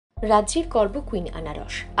রাজ্যের গর্ব কুইন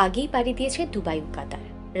আনারস আগেই পাড়ি দিয়েছে দুবাই ও কাতার।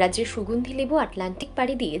 রাজ্যের সুগন্ধি লেবু আটলান্টিক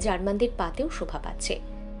পাড়ি দিয়ে জার্মানদের পাতেও শোভা পাচ্ছে।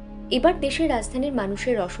 এবার দেশের রাজধানীর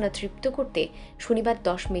মানুষের রসনা তৃপ্ত করতে শনিবার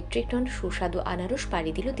 10 মেট্রিক টন সুস্বাদু আনারস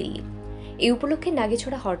পাড়ি দিল দিল্লি। এই উপলক্ষে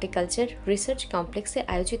নাগেছড়া হর্টিকালচার রিসার্চ কমপ্লেক্সে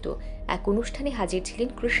আয়োজিত এক অনুষ্ঠানে হাজির ছিলেন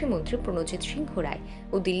কৃষিমন্ত্রী প্রণজিৎ সিংহ রায়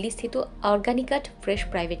ও দিল্লিস্থিত অর্গানিকাট ফ্রেশ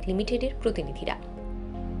প্রাইভেট লিমিটেডের প্রতিনিধিরা।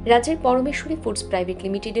 রাজ্যের পরমেশ্বরী ফুডস প্রাইভেট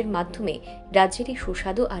লিমিটেডের মাধ্যমে রাজ্যের এই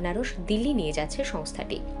সুস্বাদু আনারস দিল্লি নিয়ে যাচ্ছে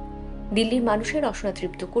সংস্থাটি। দিল্লির মানুষের রসনা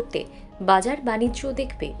তৃপ্ত করতে বাজার বাণিজ্য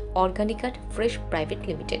দেখবে অর্গানিকাট ফ্রেশ প্রাইভেট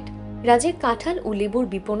লিমিটেড। রাজ্যের কাঁঠাল ও লেবুর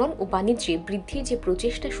বিপণন ও বাণিজ্যে বৃদ্ধির যে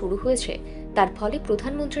প্রচেষ্টা শুরু হয়েছে তার ফলে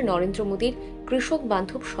প্রধানমন্ত্রী নরেন্দ্র মোদীর কৃষক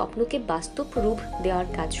বান্ধব স্বপ্নকে বাস্তব রূপ দেওয়ার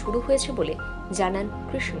কাজ শুরু হয়েছে বলে জানান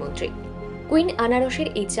কৃষিমন্ত্রী। কুইন আনারসের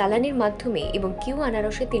এই চালানির মাধ্যমে এবং কিউ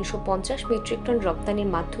আনারসের 350 মেট্রিক টন রপ্তানির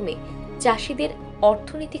মাধ্যমে চাষিদের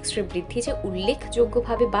অর্থনৈতিক শ্রীবৃদ্ধি যে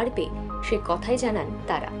উল্লেখযোগ্যভাবে বাড়বে সে কথাই জানান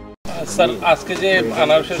তারা। স্যার, আজকে যে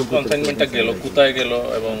আনারসের কনসাইনমেন্টটা গেল, কোথায় গেল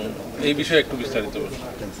এবং এই বিষয়ে একটু বিস্তারিত বলুন।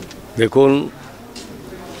 দেখুন,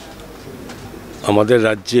 আমাদের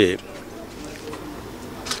রাজ্যে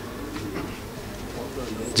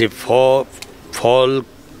যে ফল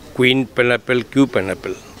কুইন পাইনঅ্যাপেল, কিউ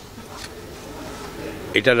পাইনঅ্যাপেল,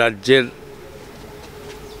 এটা রাজ্যের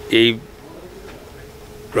এই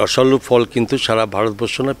রসালো ফল কিন্তু সারা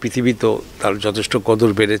ভারতবর্ষ না পৃথিবীতেও তার যথেষ্ট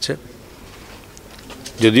কদর বেড়েছে।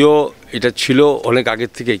 যদিও এটা ছিল অনেক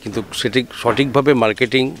আগের থেকেই, কিন্তু সেটি সঠিকভাবে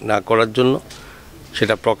মার্কেটিং না করার জন্য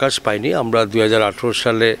সেটা প্রকাশ পায়নি। আমরা 2018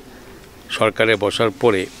 সালে সরকারে বসার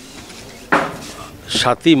পরে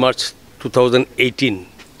 7ই মার্চ 2018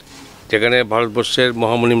 যেখানে ভারতবর্ষের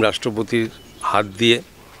মহামহিম রাষ্ট্রপতির হাত দিয়ে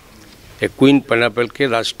কুইন পাইনঅ্যাপেলকে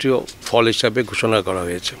রাষ্ট্রীয় ফল হিসাবে ঘোষণা করা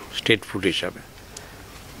হয়েছে, স্টেট ফুড হিসাবে।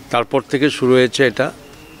 তারপর থেকে শুরু হয়েছে এটা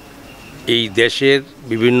এই দেশের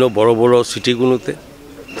বিভিন্ন বড় বড় সিটিগুলোতে,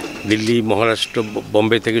 দিল্লি, মহারাষ্ট্র,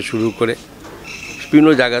 বম্বে থেকে শুরু করে বিভিন্ন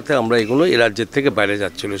জায়গাতে আমরা এগুলো এই রাজ্যের থেকে বাইরে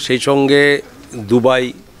যাচ্ছিল। সেই সঙ্গে দুবাই,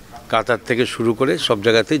 কাতার থেকে শুরু করে সব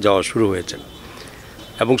জায়গাতেই যাওয়া শুরু হয়েছে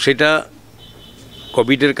এবং সেটা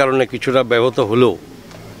কোভিডের কারণে কিছুটা ব্যাহত হলেও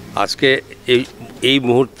আজকে এই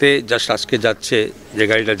মুহূর্তে জাস্ট আজকে যাচ্ছে যে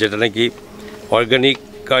গাড়িটা, যেটা নাকি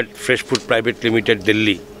অর্গানিকাট fresh food private limited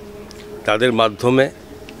Delhi, তাদের মাধ্যমে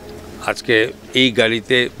আজকে এই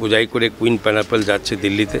গাড়িতে বোঝাই করে কুইন পাইনঅ্যাপেল যাচ্ছে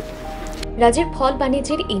দিল্লিতে। রাজ্যের ফল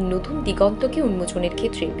বাণিজ্যের এই নতুন দিগন্তকে উন্মোচনের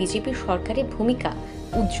ক্ষেত্রে বিজেপি সরকারের ভূমিকা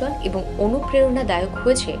উজ্জ্বল এবং অনুপ্রেরণাদায়ক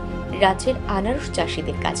হয়েছে রাজ্যের আনারস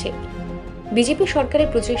চাষিদের কাছে। বিজেপি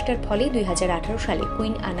সরকারের প্রচেষ্টার ফলে 2018 সালে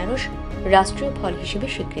কুইন আনারস রাষ্ট্রীয় ফল হিসেবে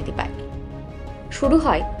স্বীকৃতি পায়। শুরু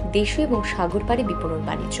হয় দেশীয় এবং সাগরপাড়ে বিপণন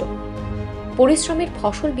বাণিজ্য। পরিশ্রমের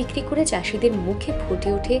ফসল বিক্রি করে চাষিদের মুখে ফুটে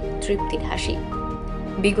ওঠে তৃপ্তির হাসি।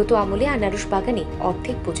 বিগত আমলে আনারস বাগানে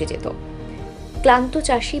অর্ধেক পচে যেত, ক্লান্ত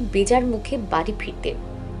চাষি বেজার মুখে বাড়ি ফিরতেন।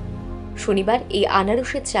 শনিবার এই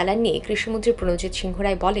আনারসের চালান নিয়ে কৃষিমন্ত্রী প্রণজিৎ সিংহ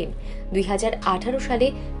রায় বলেন, 2018 সালে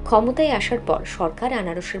ক্ষমতায় আসার পর সরকার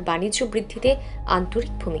আনারসের বাণিজ্য বৃদ্ধিতে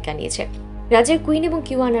আন্তরিক ভূমিকা নিয়েছে। রাজ্যের কুইন এবং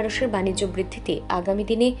কিউ আনারসের বাণিজ্য বৃদ্ধিতে আগামী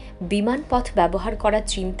দিনে বিমান পথ ব্যবহার করার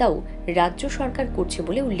চিন্তাও রাজ্য সরকার করছে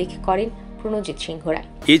বলে উল্লেখ করেন প্রণজিৎ সিংহ রায়।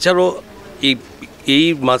 এছাড়াও এই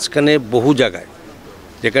মাঝখানে বহু জায়গায়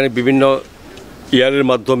যেখানে বিভিন্ন ইয়ারের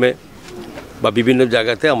মাধ্যমে বা বিভিন্ন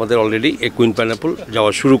জায়গাতে আমাদের অলরেডি এই কুইন পাইনঅ্যাপেল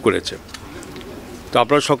যাওয়া শুরু করেছে। তো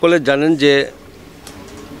আপনারা সকলে জানেন যে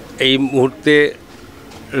এই মুহূর্তে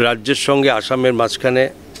রাজ্যের সঙ্গে আসামের মাঝখানে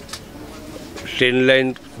ট্রেন লাইন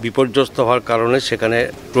বিপর্যস্ত হওয়ার কারণে সেখানে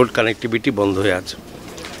রোড কানেক্টিভিটি বন্ধ হয়ে আছে,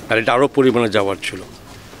 আর এটা আরও পরিমাণে যাওয়ার ছিল।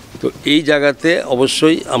 তো এই জায়গাতে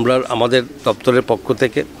অবশ্যই আমরা আমাদের দপ্তরের পক্ষ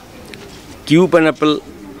থেকে কিউ পাইনঅ্যাপেল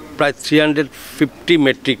প্রায় 350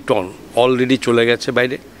 মেট্রিক টন অলরেডি চলে গেছে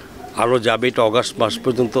বাইরে, আরও যাবে। এটা অগাস্ট মাস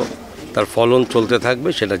পর্যন্ত তার ফলন চলতে থাকবে,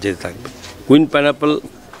 সেটা যেতে থাকবে। কুইন পাইনঅ্যাপেল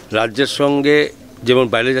রাজ্যের সঙ্গে যেমন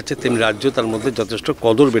বাইরে যাচ্ছে তেমনি রাজ্য তার মধ্যে যথেষ্ট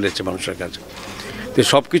কদর বেড়েছে মানুষের কাছে। তো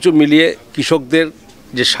সব কিছু মিলিয়ে কৃষকদের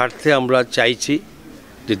যে স্বার্থে আমরা চাইছি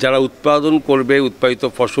যে যারা উৎপাদন করবে উৎপাদিত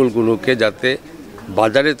ফসলগুলোকে যাতে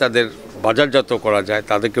বাজারে তাদের বাজারজাত করা যায়,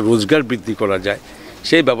 তাদেরকে রোজগার বৃদ্ধি করা যায়,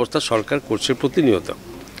 সেই ব্যবস্থা সরকার করছে প্রতিনিয়ত।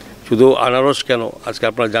 শুধু আনারস কেন, আজকে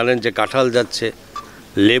আপনারা জানেন যে কাঁঠাল যাচ্ছে,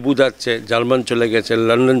 লেবু যাচ্ছে, জার্মান চলে গেছে,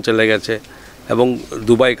 লন্ডন চলে গেছে এবং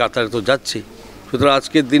দুবাই, কাতারে তো যাচ্ছি। সুতরাং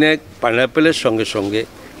আজকের দিনে পাইনঅ্যাপেলের সঙ্গে সঙ্গে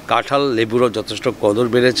কাঁঠাল, লেবুরও যথেষ্ট কদর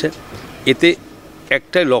বেড়েছে। এতে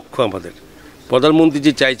একটাই লক্ষ্য আমাদের, প্রধানমন্ত্রী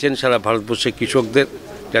যে চাইছেন সারা ভারতবর্ষের কৃষকদের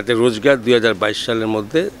যাতে রোজগার 2022 সালের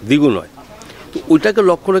মধ্যে দ্বিগুণ হয়, তো ওইটাকে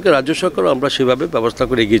লক্ষ্য রেখে রাজ্য সরকারও আমরা সেভাবে ব্যবস্থা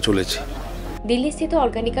করে এগিয়ে চলেছি। দিল্লিস্থিত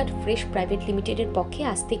অর্গানিকাট ফ্রেশ প্রাইভেট লিমিটেডের পক্ষে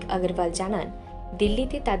আস্তিক আগরওয়াল জানান,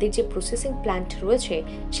 দিল্লিতে তাদের যে প্রসেসিং প্ল্যান্ট রয়েছে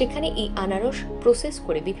সেখানে এই আনারস প্রসেস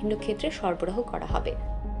করে বিভিন্ন ক্ষেত্রে সরবরাহ করা হবে।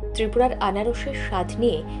 ত্রিপুরার আনারসের স্বাদ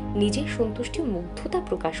নিয়ে নিজের সন্তুষ্টি ও মুগ্ধতা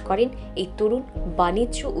প্রকাশ করেন এই তরুণ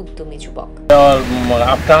বাণিজ্য উদ্যমী যুবক। और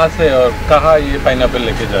आप कहाँ से और कहाँ ये पाइनएप्पल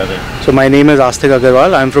लेके जा रहे हैं? So my name is Astik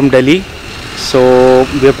Agarwal. I'm from Delhi. So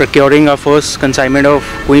we are procuring our first consignment of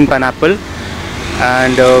Queen pineapple,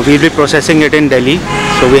 and we'll be processing it in Delhi.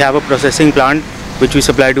 So we have a processing plant which we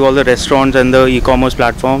supply to all the restaurants and the e-commerce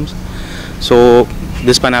platforms. So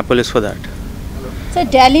this pineapple is for that. Sir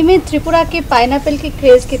Delhi में त्रिपुरा के pineapple के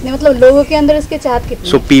craze कितने, मतलब लोगों के अंदर इसके चाहत कितनी?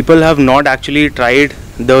 So people have not actually tried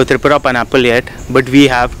the Tripura pineapple yet, but we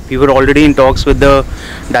have. We were already in talks with the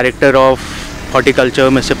director of horticulture,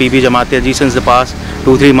 Mr. P.B. Jamatia ji, since the past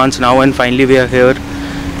 2-3 months now, and finally we are here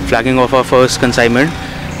flagging off our first consignment.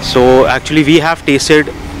 So actually we have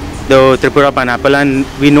tasted the Tripura pineapple and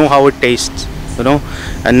we know how it tastes, you know,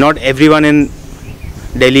 and not everyone in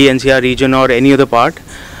Delhi NCR region or any other part,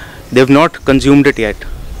 they've not consumed it yet.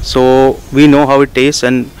 So we know how it tastes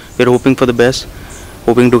and we're hoping for the best,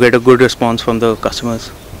 hoping to get a good response from the customers.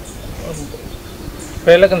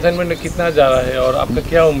 पहला consignment में कितना जा रहा है और आपका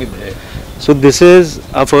क्या उम्मीद है? So this is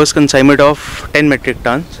our first consignment of 10 metric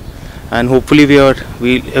tons, and hopefully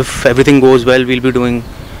if everything goes well, we'll be doing,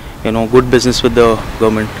 you know, good business with the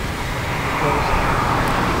government.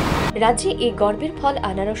 রাজ্যে এই গর্বের ফল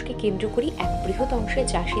আনারসকে কেন্দ্র করে এক বৃহৎ অংশের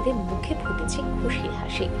চাষিদের মুখে ফুটেছে খুশির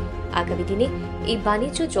হাসি। আগামী দিনে এই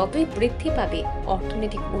বাণিজ্য যতই বৃদ্ধি পাবে,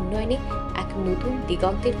 অর্থনৈতিক উন্নয়নে এক নতুন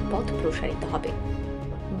দিগন্তের পথ প্রসারিত হবে।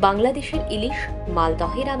 বাংলাদেশের ইলিশ,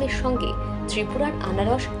 মালদহের আমের সঙ্গে ত্রিপুরার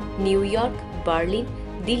আনারস নিউ ইয়র্ক, বার্লিন,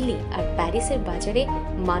 দিল্লি আর প্যারিসের বাজারে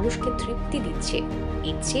মানুষকে তৃপ্তি দিচ্ছে।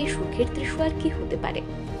 এর চেয়ে সুখের দৃশ্য আর কি হতে পারে?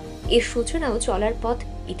 এর সূচনাও চলার পথ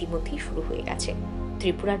ইতিমধ্যেই শুরু হয়ে গেছে।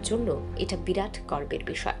 ত্রিপুরার জন্য এটা বিরাট গর্বের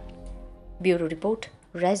বিষয়। Bureau report,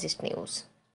 রাইজিস্ট news.